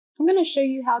I'm going to show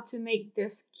you how to make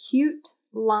this cute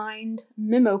lined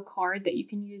memo card that you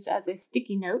can use as a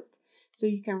sticky note. So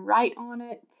you can write on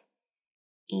it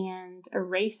and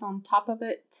erase on top of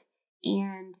it,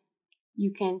 and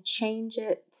you can change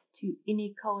it to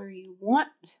any color you want.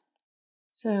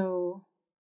 So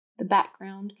the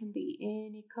background can be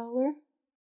any color,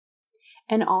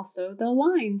 and also the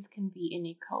lines can be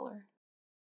any color.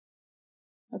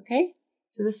 Okay,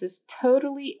 so this is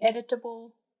totally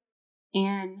editable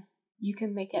and you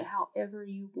can make it however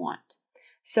you want.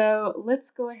 So let's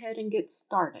go ahead and get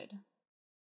started.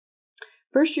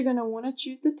 First, you're going to want to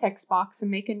choose the text box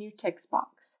and make a new text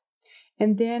box.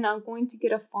 And then I'm going to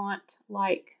get a font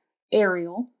like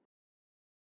Arial,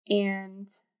 and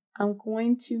I'm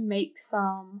going to make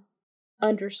some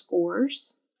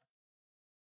underscores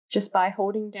just by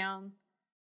holding down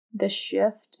the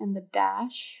shift and the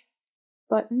dash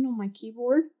button on my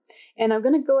keyboard. And I'm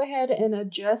going to go ahead and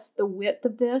adjust the width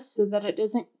of this so that it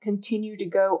doesn't continue to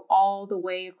go all the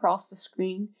way across the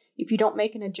screen. If you don't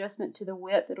make an adjustment to the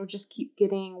width, it'll just keep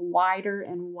getting wider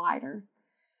and wider.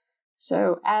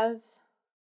 So as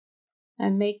I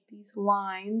make these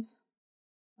lines,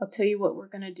 I'll tell you what we're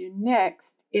going to do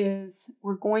next is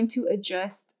we're going to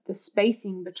adjust the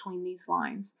spacing between these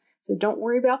lines. So don't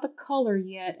worry about the color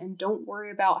yet, and don't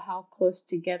worry about how close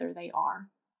together they are.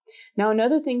 Now,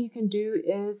 another thing you can do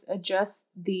is adjust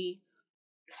the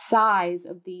size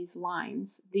of these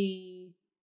lines, the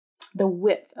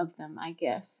width of them, I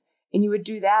guess. And you would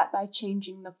do that by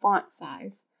changing the font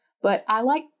size. But I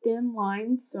like thin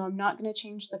lines, so I'm not going to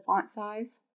change the font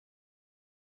size.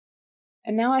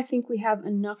 And now I think we have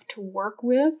enough to work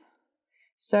with.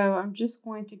 So I'm just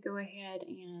going to go ahead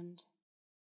and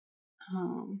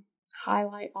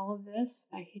highlight all of this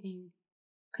by hitting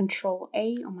Control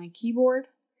A on my keyboard.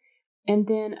 And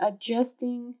then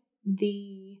adjusting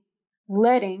the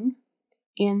leading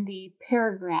in the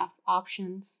paragraph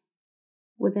options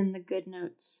within the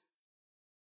GoodNotes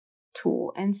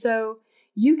tool. And so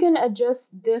you can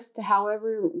adjust this to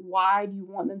however wide you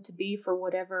want them to be for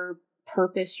whatever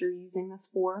purpose you're using this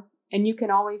for. And you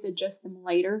can always adjust them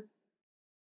later.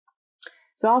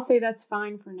 So I'll say that's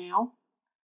fine for now.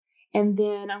 And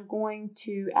then I'm going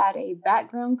to add a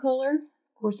background color.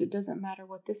 Of course, it doesn't matter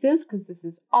what this is because this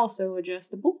is also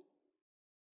adjustable.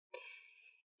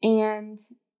 And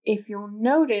if you'll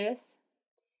notice,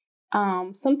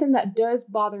 something that does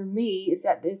bother me is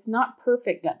that it's not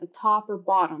perfect at the top or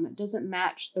bottom. It doesn't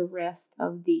match the rest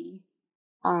of the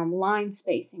line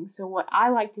spacing. So what I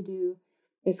like to do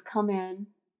is come in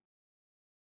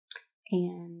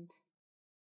and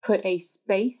put a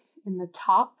space in the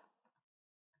top,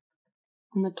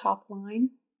 on the top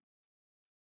line.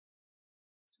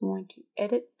 So I'm going to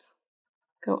edit,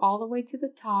 go all the way to the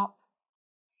top,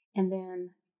 and then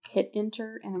hit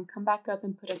enter, and then come back up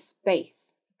and put a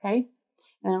space, okay?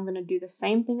 And I'm going to do the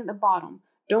same thing at the bottom.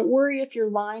 Don't worry if your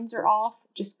lines are off,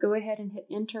 just go ahead and hit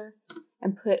enter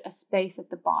and put a space at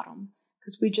the bottom,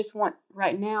 because we just want,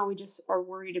 right now, we just are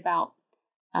worried about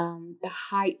the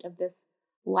height of this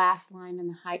last line and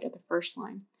the height of the first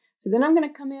line. So then I'm going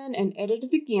to come in and edit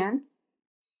it again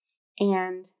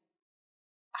and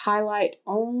highlight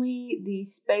only the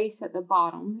space at the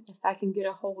bottom, if I can get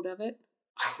a hold of it.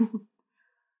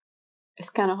 It's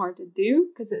kind of hard to do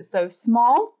because it's so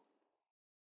small.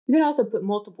 You can also put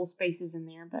multiple spaces in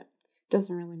there, but it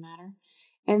doesn't really matter.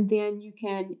 And then you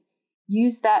can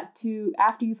use that to,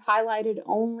 after you've highlighted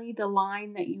only the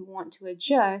line that you want to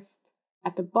adjust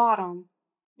at the bottom,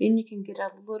 then you can get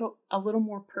a little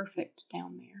more perfect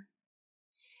down there.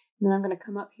 And then I'm going to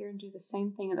come up here and do the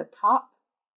same thing at the top.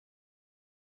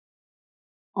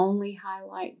 Only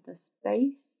highlight the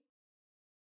space.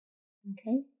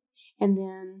 Okay. And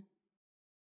then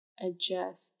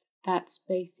adjust that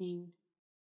spacing,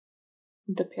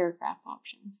 the paragraph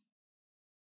options.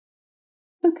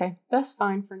 Okay, that's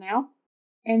fine for now.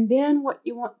 And then what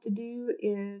you want to do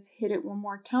is hit it one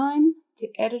more time to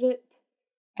edit it.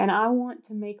 And I want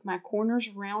to make my corners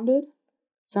rounded.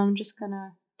 So I'm just going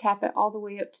to tap it all the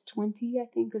way up to 20, I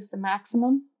think is the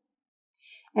maximum.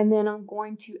 And then I'm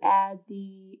going to add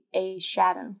a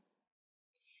shadow.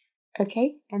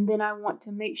 Okay, and then I want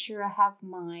to make sure I have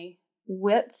my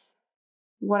width,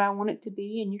 what I want it to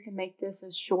be, and you can make this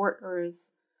as short or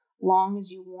as long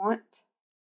as you want.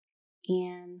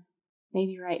 And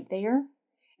maybe right there.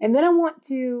 And then I want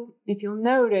to, if you'll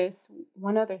notice,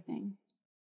 one other thing.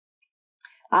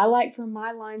 I like for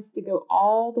my lines to go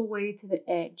all the way to the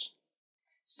edge.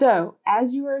 So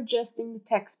as you are adjusting the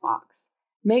text box,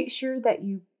 make sure that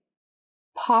you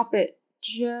pop it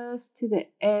just to the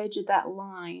edge of that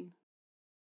line.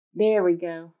 There we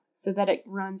go, so that it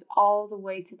runs all the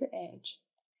way to the edge.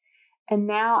 And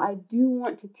now I do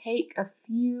want to take a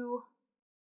few,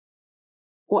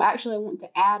 well, actually I want to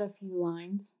add a few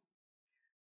lines,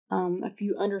 a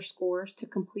few underscores to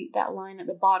complete that line at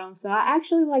the bottom. So I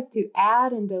actually like to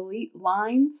add and delete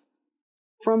lines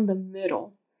from the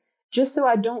middle, just so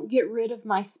I don't get rid of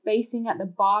my spacing at the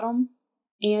bottom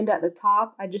and at the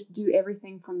top. I just do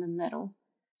everything from the middle.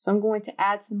 So I'm going to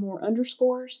add some more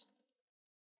underscores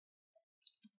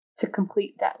to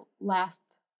complete that last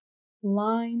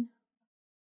line.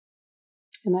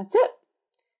 And that's it.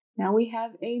 Now we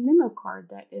have a memo card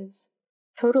that is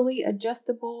totally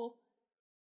adjustable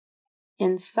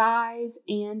in size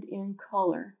and in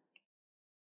color.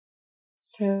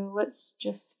 So let's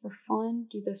just, for fun,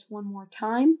 do this one more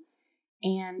time.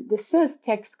 And this says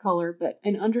text color, but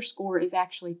an underscore is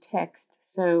actually text.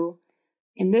 So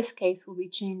in this case, we'll be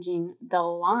changing the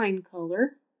line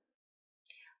color.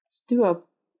 Let's do a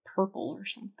purple or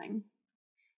something.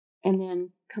 And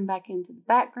then come back into the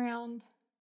background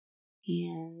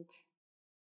and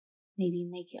maybe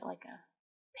make it like a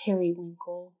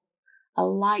periwinkle, a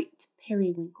light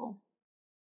periwinkle.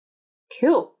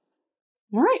 Cool.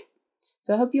 All right.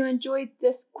 So I hope you enjoyed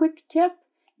this quick tip.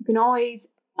 You can always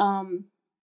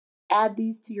add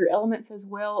these to your elements as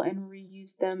well and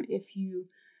reuse them if you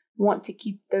want to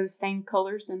keep those same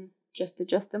colors and just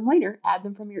adjust them later. Add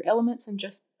them from your elements and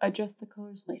just adjust the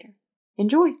colors later.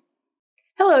 Enjoy!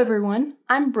 Hello everyone,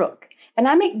 I'm Brooke, and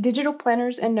I make digital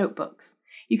planners and notebooks.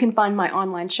 You can find my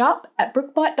online shop at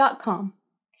brookebot.com.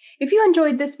 If you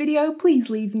enjoyed this video, please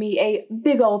leave me a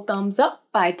big ol' thumbs up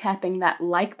by tapping that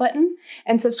like button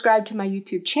and subscribe to my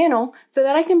YouTube channel so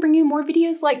that I can bring you more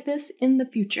videos like this in the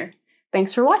future.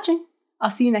 Thanks for watching. I'll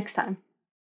see you next time.